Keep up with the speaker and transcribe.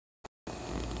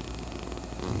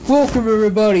Welcome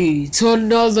everybody to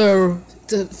another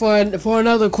for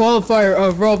another qualifier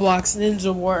of Roblox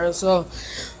Ninja Warrior. So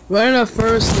right up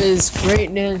first is Great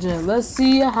Ninja. Let's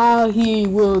see how he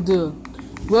will do.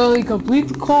 Will he complete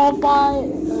the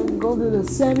qualifier and go to the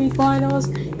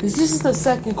semifinals? Because this is the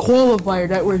second qualifier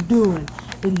that we're doing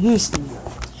in history.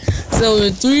 So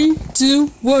in 3, 2,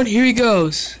 1, here he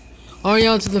goes. Are you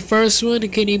on to the first one?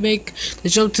 Can he make the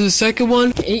jump to the second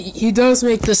one? He does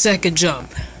make the second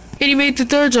jump. And he made the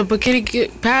third jump, but can he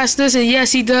get past this? And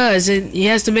yes, he does. And he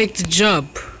has to make the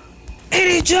jump. And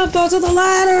he jumped onto the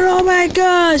ladder. Oh my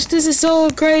gosh, this is so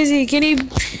crazy. Can he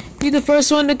be the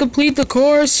first one to complete the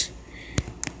course?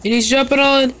 And he's jumping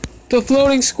on the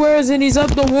floating squares, and he's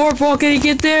up the warp wall. Can he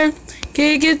get there?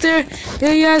 Can he get there?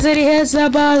 And yes, and he hits the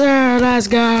buzzer. Let's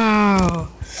go.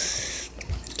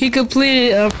 He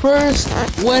completed a first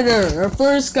winner, a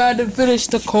first guy to finish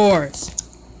the course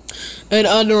in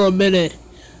under a minute.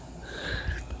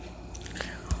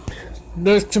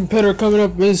 Next competitor coming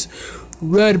up is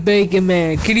Red Bacon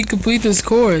Man. Can he complete this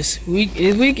course?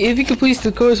 If he completes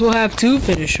the course, we'll have 2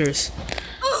 finishers.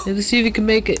 Let's see if he can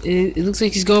make it. It looks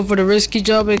like he's going for the risky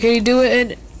jump. And can he do it?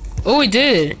 And oh, he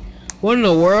did. What in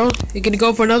the world? He can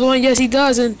go for another one? Yes, he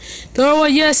does. And third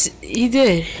one, yes, he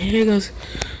did. Here he goes.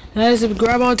 Has to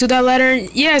grab onto that ladder.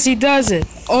 Yes, he does it.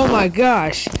 Oh my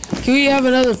gosh. Can we have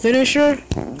another finisher?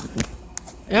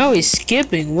 Oh, he's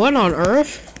skipping. What on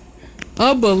earth?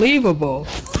 Unbelievable.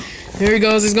 Here he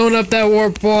goes. He's going up that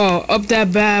warp wall. Up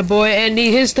that bad boy. And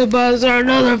he hits the buzzer.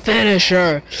 Another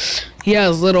finisher. He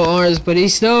has little arms, but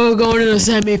he's still going to the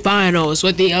semifinals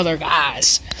with the other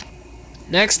guys.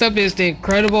 Next up is the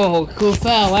incredible Hulk, who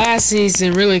fell last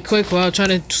season really quick while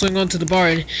trying to swing onto the bar,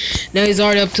 and now he's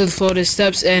already up to the floating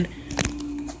steps, and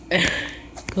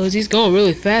cause he's going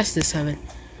really fast this time.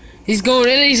 He's going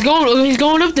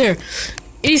up there.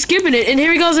 He's skipping it, and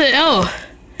here he goes at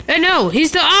and no,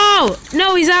 he's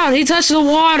he's out. He touched the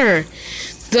water.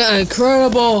 The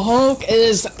incredible Hulk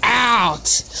is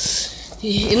out.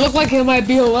 It looked like he might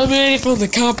be eliminated from the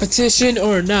competition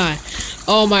or not.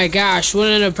 Oh my gosh, what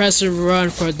an impressive run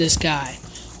for this guy.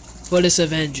 For this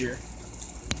Avenger.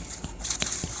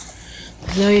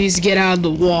 Now he needs to get out of the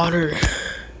water.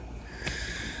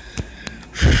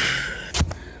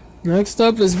 Next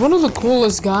up is one of the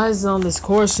coolest guys on this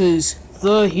course is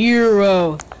the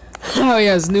Hero. Oh, he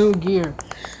has new gear.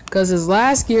 Because his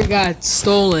last gear got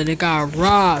stolen. It got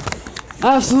robbed.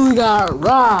 Absolutely got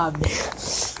robbed.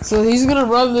 So he's gonna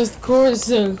run this course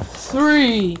in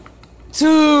 3,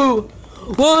 2,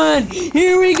 1.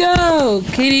 Here we go.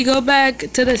 Can he go back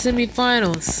to the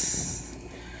semifinals?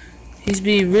 He's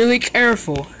being really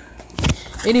careful.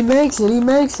 And he makes it. He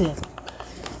makes it.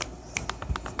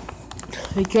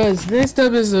 Because next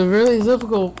up is a really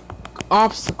difficult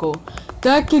obstacle.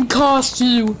 That can cost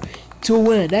you to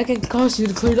win. That can cost you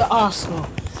to clear the obstacle.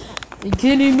 And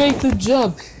can he make the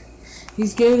jump?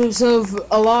 He's giving himself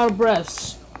a lot of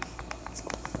breaths.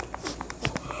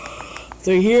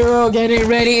 The Hero getting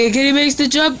ready. And can he make the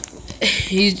jump?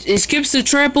 He skips the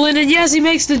trampoline, and yes, he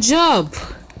makes the jump.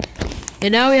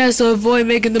 And now he has to avoid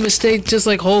making the mistake just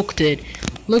like Hulk did.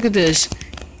 Look at this.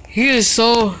 He is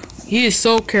so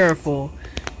careful.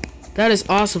 That is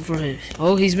awesome for him.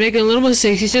 Oh, he's making a little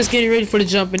mistake. He's just getting ready for the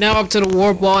jump, and now up to the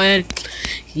warp wall, and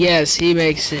yes, he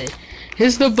makes it.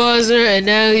 Hits the buzzer, and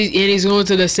now he's going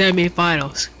to the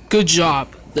semifinals. Good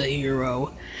job, the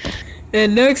Hero.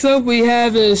 And next up we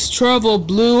have this Trouble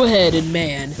Blue-Headed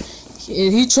Man.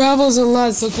 And he travels a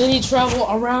lot, so can he travel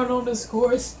around on this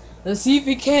course? Let's see if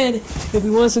he can, if he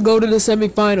wants to go to the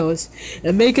semifinals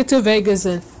and make it to Vegas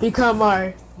and become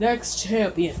our next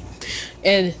champion.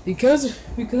 And because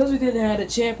we didn't have a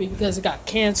champion because it got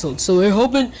canceled, so we're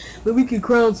hoping that we can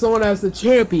crown someone as the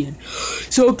champion.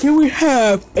 So can we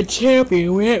have a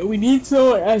champion? We need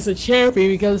someone as a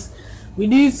champion because we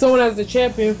need someone as the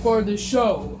champion for the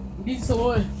show. We need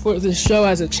someone for the show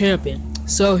as a champion.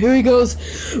 So here he goes,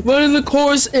 running the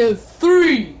course in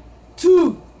 3,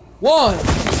 2, 1,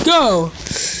 go!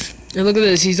 And look at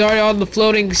this, he's already on the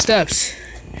floating steps.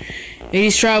 And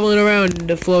he's traveling around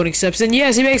the floating steps. And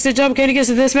yes, he makes the jump. Can he get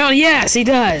to this mountain? Yes, he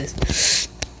does.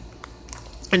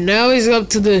 And now he's up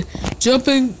to the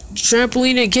jumping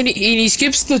trampoline. And he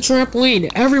skips the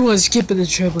trampoline. Everyone's skipping the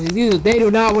trampoline. They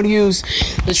do not want to use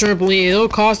the trampoline. It'll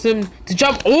cost them to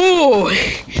jump. Oh!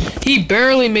 He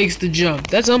barely makes the jump.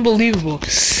 That's unbelievable.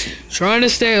 Trying to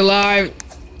stay alive.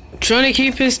 Trying to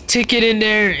keep his ticket in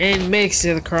there. And makes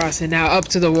it across. And now up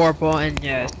to the warp wall. And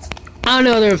yes.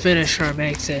 Another finisher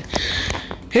makes it.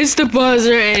 Hits the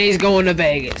buzzer and he's going to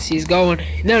Vegas. He's going.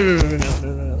 No.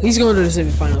 He's going to the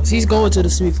semifinals. He's going to the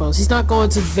semifinals. He's not going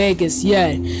to Vegas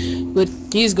yet, but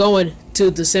he's going to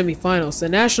the semifinals. The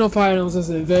national finals is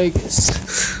in Vegas,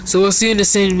 so we'll see you in the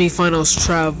semifinals.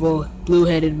 Travel,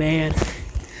 blue-headed man.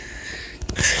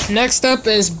 Next up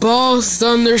is Ball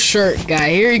Thunder Shirt guy.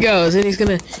 Here he goes, and he's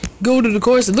gonna go to the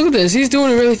course. And look at this, he's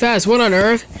doing it really fast. What on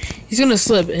earth? He's gonna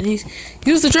slip, and he's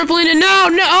used the trampoline, and no,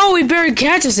 oh, he barely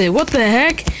catches it. What the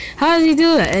heck? How does he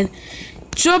do that? And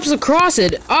jumps across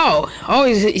it. Oh,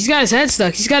 he's got his head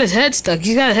stuck. He's got his head stuck,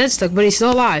 but he's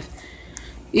still alive.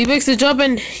 He makes the jump,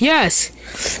 and yes,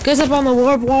 gets up on the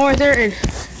warp wall right there,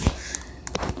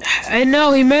 and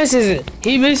no, he misses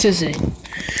it.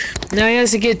 Now he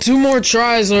has to get 2 more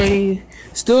tries, or he's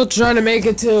still trying to make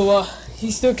it to.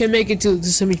 He still can make it to the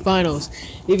semifinals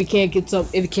if he can't get up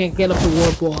the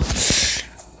warp wall.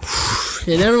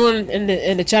 And everyone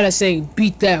in the chat is saying,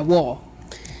 "Beat that wall."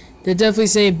 They're definitely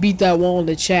saying, "Beat that wall" in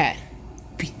the chat.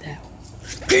 Beat that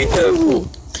wall.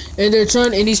 And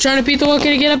he's trying to beat the wall.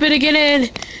 Can he get up it again?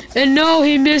 And no,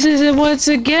 he misses it once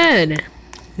again.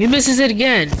 He misses it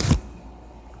again.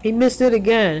 He missed it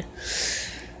again.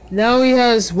 Now he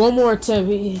has one more attempt.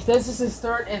 This is his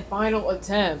third and final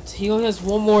attempt. He only has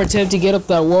one more attempt to get up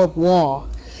that warp wall.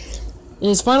 In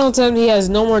his final attempt, he has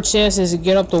no more chances to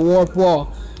get up the warp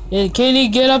wall. And can he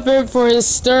get up it for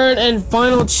his third and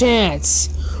final chance?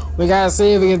 We gotta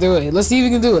see if we can do it. Let's see if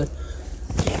we can do it.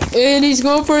 And he's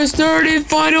going for his third and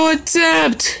final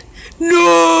attempt.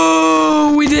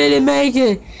 No, we didn't make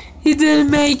it. He didn't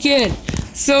make it.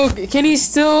 So can he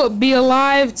still be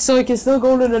alive? So he can still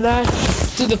go to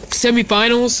the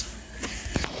semifinals.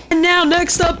 And now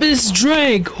next up is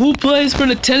Drake, who plays for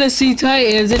the Tennessee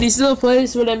Titans, and he still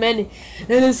plays for them. And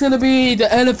it's gonna be the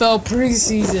NFL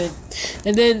preseason.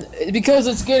 And then because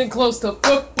it's getting close to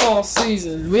football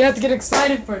season, we have to get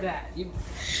excited for that.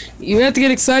 You have to get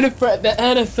excited for the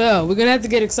NFL. We're gonna have to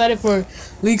get excited for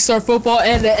League Star Football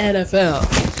and the NFL,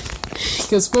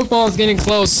 because football is getting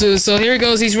close too. So here he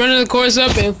goes. He's running the course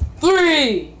up in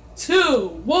 3,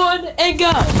 2, 1, and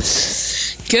go.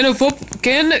 Can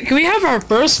we have our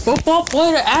first football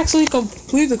player actually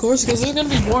complete the course? Because there's gonna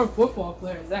be more football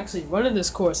players actually running this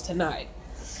course tonight.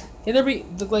 Can we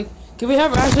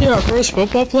have actually our first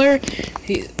football player?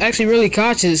 He actually really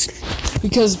catches.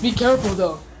 Because be careful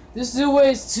though. This dude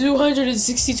weighs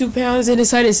 262 pounds and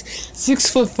his height is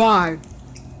 6'5".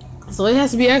 So he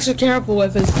has to be extra careful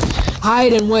with his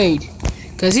height and weight,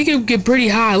 because he can get pretty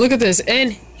high. Look at this,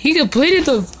 and he completed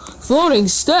the floating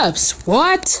steps.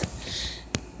 What?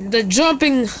 The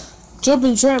jumping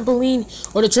trampoline,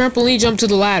 or the trampoline jump to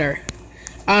the ladder.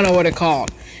 I don't know what it's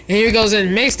called. And here he goes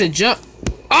and makes the jump.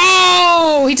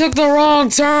 Oh, he took the wrong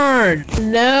turn.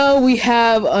 Now we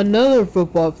have another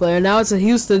football player. Now it's a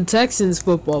Houston Texans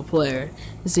football player.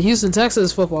 It's a Houston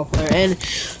Texans football player, and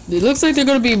it looks like there are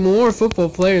going to be more football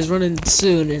players running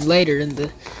soon and later in the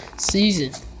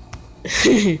season.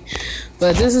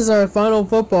 But this is our final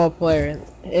football player,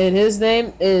 and his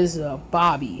name is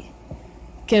Bobby.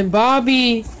 Can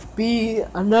Bobby be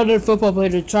another football player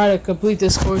to try to complete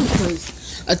this course?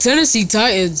 Because a Tennessee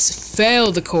Titans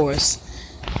failed the course,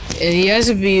 and he has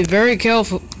to be very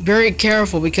careful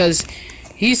because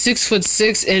he's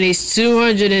 6'6" and he's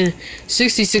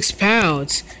 266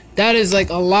 pounds. That is like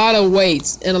a lot of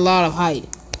weight and a lot of height.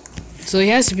 So he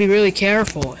has to be really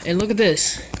careful. And look at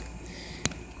this.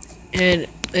 And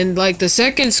like the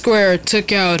second square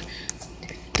took out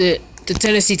the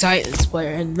Tennessee Titans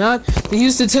player, and not the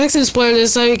Houston Texans player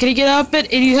this time. Can he get up it?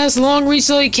 And he has long reach,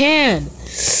 so he can.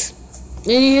 And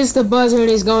he hits the buzzer, and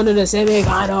he's going to the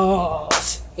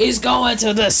semifinals. He's going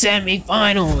to the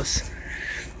semifinals.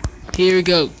 Here we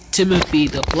go. Timothy,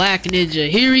 the Black Ninja.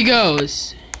 Here he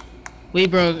goes.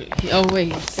 Wait, bro. Oh,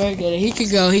 wait. Forget it. He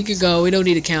could go. He could go. We don't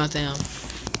need a countdown.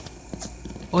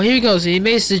 Oh, here he goes. He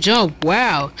makes the jump.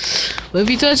 Wow. But if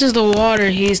he touches the water,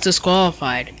 he's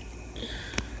disqualified.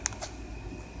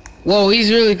 Whoa, he's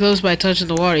really close by touching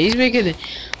the water. He's making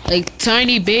like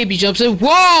tiny baby jumps. And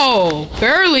whoa!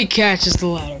 Barely catches the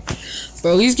ladder.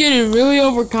 Bro, he's getting really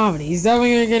overconfident. He's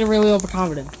definitely getting really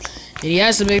overconfident. And he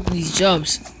has to make these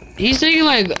jumps. He's taking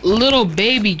like little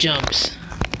baby jumps.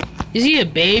 Is he a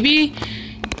baby?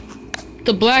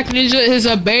 The Black Ninja is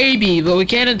a baby, but we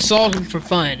can't insult him for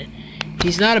fun.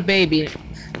 He's not a baby.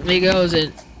 He goes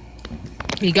in.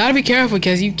 You gotta be careful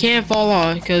because you can't fall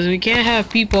off, because we can't have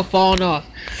people falling off.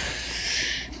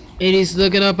 And he's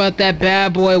looking up at that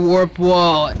bad boy warp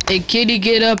wall. And can he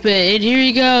get up it? And here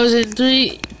he goes in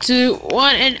 3, 2,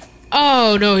 1, and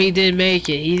oh no, he didn't make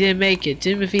it. He didn't make it.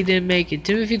 Timothy didn't make it.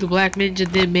 Timothy the Black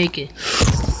Ninja didn't make it.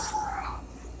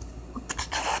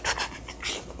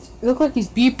 It looked like he's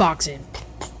beatboxing.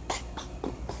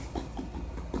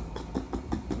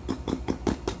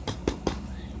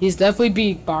 He's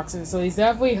definitely beatboxing, so he's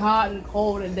definitely hot and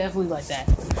cold and definitely like that.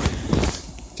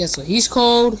 Guess what? He's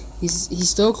cold. He's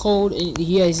still cold, and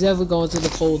he's definitely going to the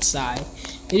cold side.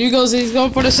 Here he goes. He's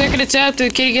going for the second attempt. Can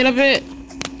he get up it?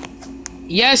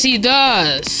 Yes, he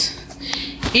does.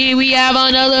 Here we have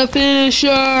another finisher,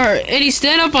 and he's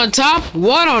standing up on top.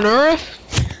 What on earth?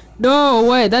 No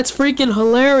way. That's freaking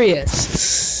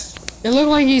hilarious. It looked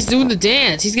like he's doing the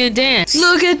dance. He's gonna dance.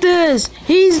 Look at this.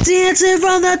 He's dancing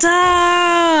from the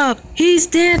top. He's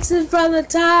dancing from the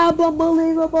top.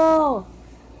 Unbelievable.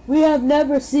 We have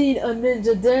never seen a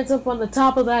ninja dance up on the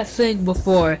top of that thing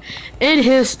before in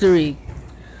history.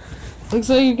 Looks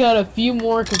like you got a few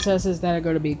more contestants that are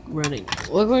going to be running.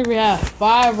 Looks like we have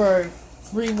 5 or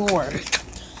 3 more.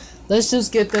 Let's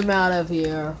just get them out of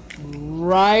here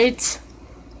right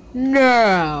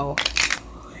now.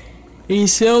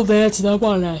 He's still dancing up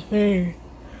on that thing.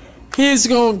 He's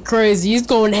going crazy. He's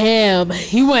going ham.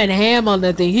 He went ham on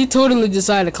that thing. He totally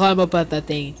decided to climb up at that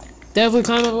thing. Definitely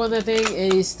climb up on that thing,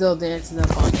 and he's still dancing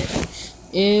up on it.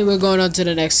 And we're going on to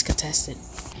the next contestant.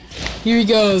 Here he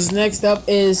goes. Next up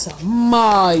is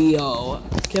Mario.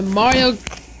 Can Mario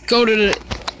go to the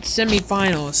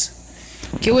semifinals?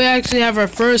 Can we actually have our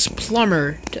first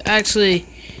plumber to actually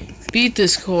beat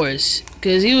this course?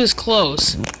 Because he was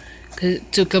close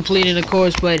to completing the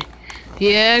course, but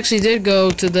he actually did go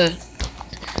to the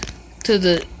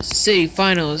city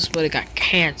finals, but it got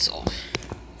canceled.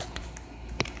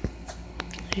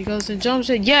 He goes and jumps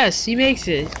it. Yes, he makes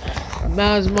it.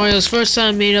 That was Mario's first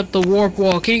time meeting up the warp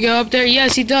wall. Can you go up there?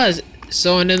 Yes, he does.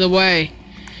 Someone in the way.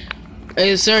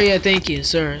 Hey, sir. Yeah, thank you,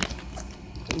 sir.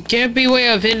 Can't be way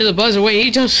of hitting the buzzer. Wait,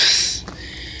 he jumps.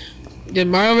 Did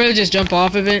Mario really just jump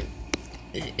off of it?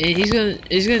 He's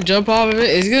gonna jump off of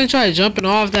it. He's gonna try jumping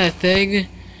off that thing.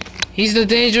 He's the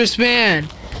dangerous man.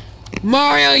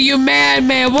 Mario, you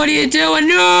madman! What are you doing?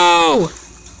 No!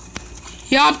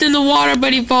 He hopped in the water,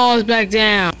 but he falls back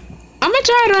down. I'm gonna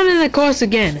try running the course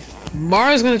again.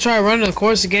 Mario's gonna try running the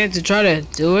course again to try to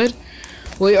do it.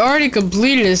 Well, he already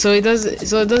completed it, so it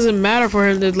doesn't matter for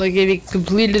him to like if he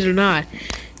completed it or not.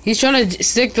 He's trying to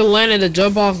stick the landing to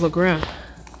jump off the ground.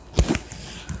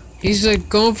 He's like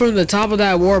going from the top of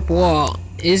that warp wall.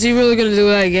 Is he really gonna do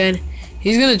that again?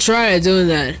 He's gonna try doing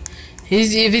that.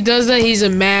 If he does that, he's a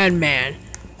madman.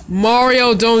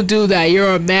 Mario, don't do that.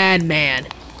 You're a madman.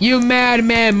 You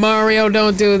madman, Mario,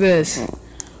 don't do this.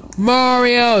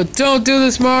 Mario, don't do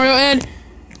this, Mario. And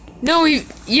no,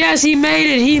 yes, he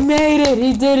made it. He made it.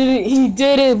 He did it. He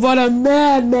did it. What a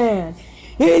madman.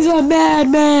 He's a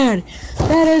madman.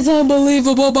 That is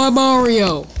unbelievable by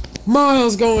Mario.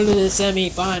 Mario's going to the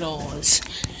semifinals.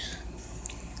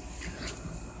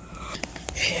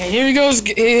 And here he goes.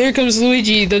 Here comes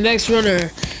Luigi, the next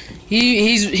runner.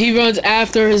 He runs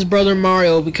after his brother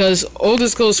Mario because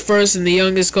oldest goes first and the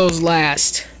youngest goes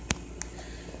last.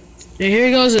 And here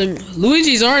he goes, and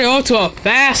Luigi's already off to a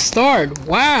fast start.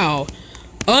 Wow,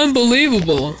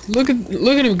 unbelievable! Look at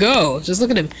him go. Just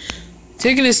look at him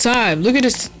taking his time. Look at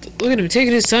him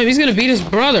taking his time. He's gonna beat his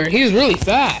brother. He's really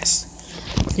fast.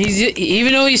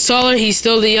 Even though he's taller, he's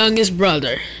still the youngest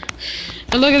brother.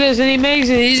 And look at this, and he makes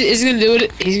it. He's gonna do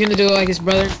it. He's gonna do it like his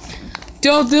brother.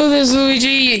 Don't do this,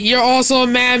 Luigi. You're also a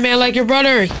madman like your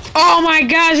brother. Oh my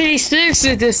gosh, and he sticks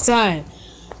it this time.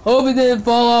 Hope he didn't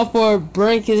fall off or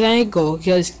break his ankle,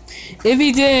 because if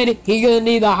he did, he's gonna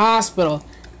need a hospital.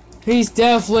 He's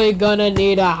definitely gonna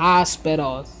need a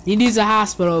hospital. He needs a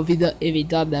hospital if he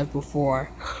done that before.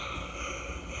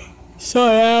 So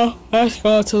now, let's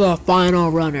go to the final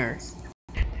runner.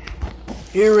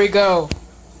 Here we go.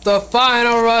 The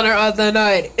final runner of the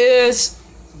night is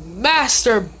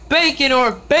Master Bacon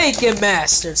or Bacon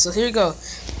Master. So here we go.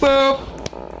 Boop,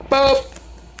 boop,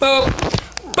 boop,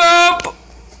 boop.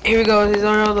 Here we go. He's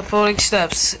on the folding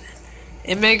steps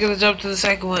and making the jump to the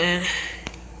second one.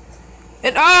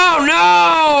 And oh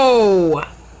no!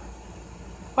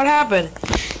 What happened?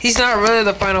 He's not really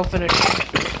the final finisher.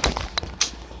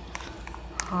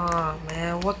 Oh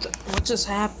man, what just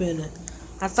happened?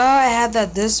 I thought I had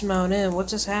that dismount in. What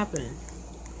just happened?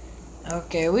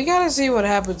 Okay, we gotta see what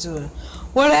happened to him.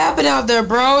 What happened out there,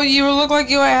 bro? You look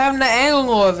like you were having the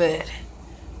angle of it.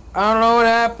 I don't know what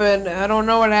happened. I don't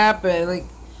know what happened. Like,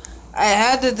 I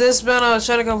had the dismount. I was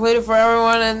trying to complete it for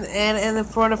everyone and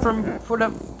for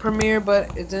the premiere,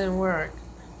 but it didn't work.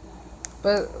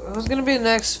 But who's gonna be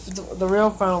next? The real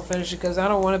final finisher? Because I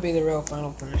don't want to be the real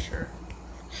final finisher.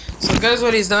 So guess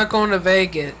what? He's not going to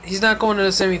Vegas. He's not going to the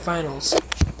semifinals.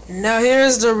 Now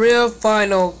here's the real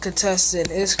final contestant.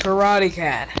 It's Karate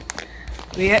Cat.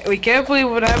 We can't believe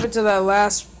what happened to that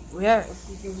last.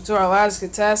 To our last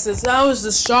contestant. That was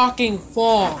the shocking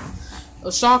fall.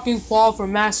 A shocking fall for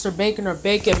Master Bacon or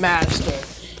Bacon Master.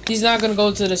 He's not gonna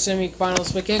go to the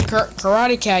semifinals, but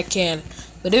Karate Cat can.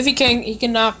 But if he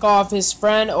can knock off his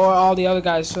friend or all the other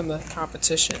guys from the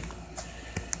competition.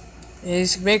 And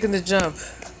he's making the jump.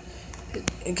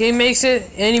 And he makes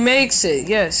it, and he makes it.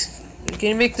 Yes. Can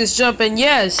he make this jump? And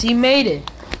yes, he made it.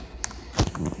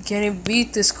 Can he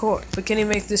beat this court? But can he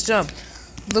make this jump?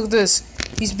 Look at this.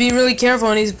 He's being really careful,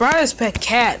 and he's brought his pet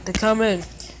cat to come in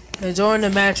and join the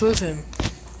match with him.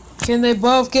 Can they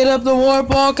both get up the war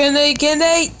ball? Can they?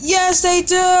 Yes, they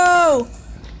do!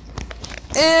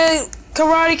 And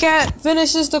Karate Cat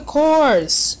finishes the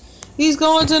course. He's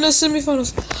going to the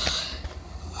semifinals.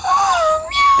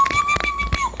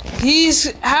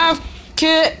 He's half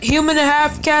human and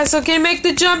half cat, so can he make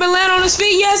the jump and land on his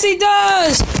feet? Yes, he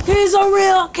does! He's a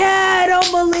real cat!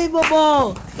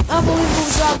 Unbelievable!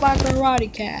 Unbelievable job by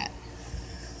Karate Cat.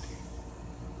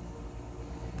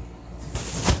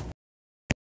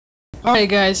 Alright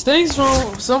guys, thanks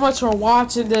so much for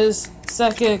watching this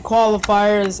second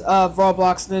qualifiers of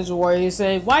Roblox Ninja Warrior. You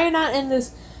say, why you not in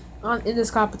this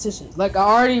competition? Like, I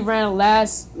already ran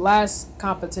last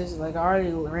competition. Like, I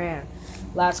already ran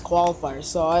last qualifier,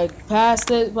 so I passed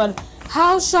it. But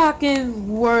how shocking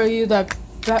were you that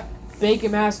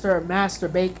Bacon Master or Master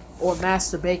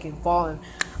Bacon falling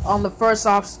on the first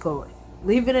obstacle?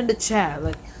 Leave it in the chat.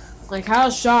 Like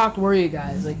how shocked were you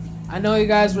guys? Like, I know you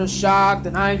guys were shocked,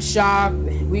 and I'm shocked.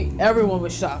 Everyone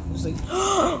was shocked. It was like,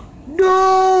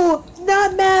 no,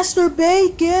 not Master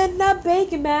Bacon, not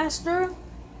Bacon Master.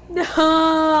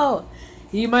 No,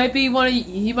 he might be one of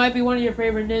your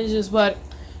favorite ninjas, but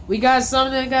we got some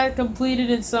that got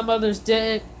completed and some others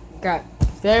didn't. Got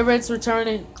favorites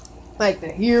returning, like the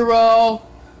Hero,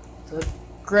 the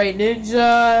Great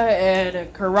Ninja, and a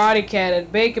Karate Cat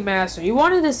and Bacon Master. You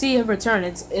wanted to see him return.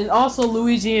 And also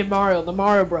Luigi and Mario, the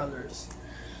Mario Brothers.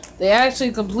 They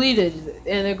actually completed,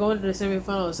 and they're going to the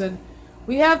semifinals. And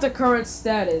we have the current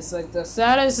status. Like, the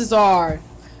statuses are,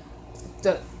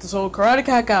 so Karate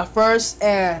Cat got first,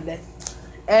 and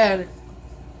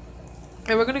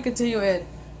we're gonna continue it.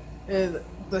 And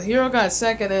the Hero got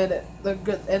second, and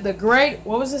the Great,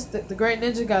 what was this? The Great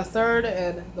Ninja got third,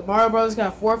 and the Mario Brothers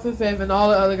got fourth and fifth, and all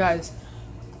the other guys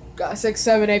got 6,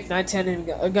 7, 8, 9, 10,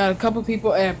 and got a couple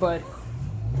people, and but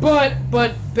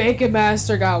Bacon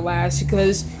Master got last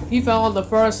because he fell on the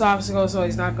first obstacle, so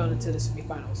he's not going to the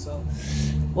semifinals. So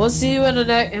we'll see you in the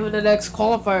next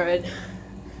qualifier, and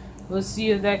we'll see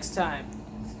you next time.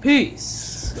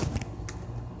 Peace.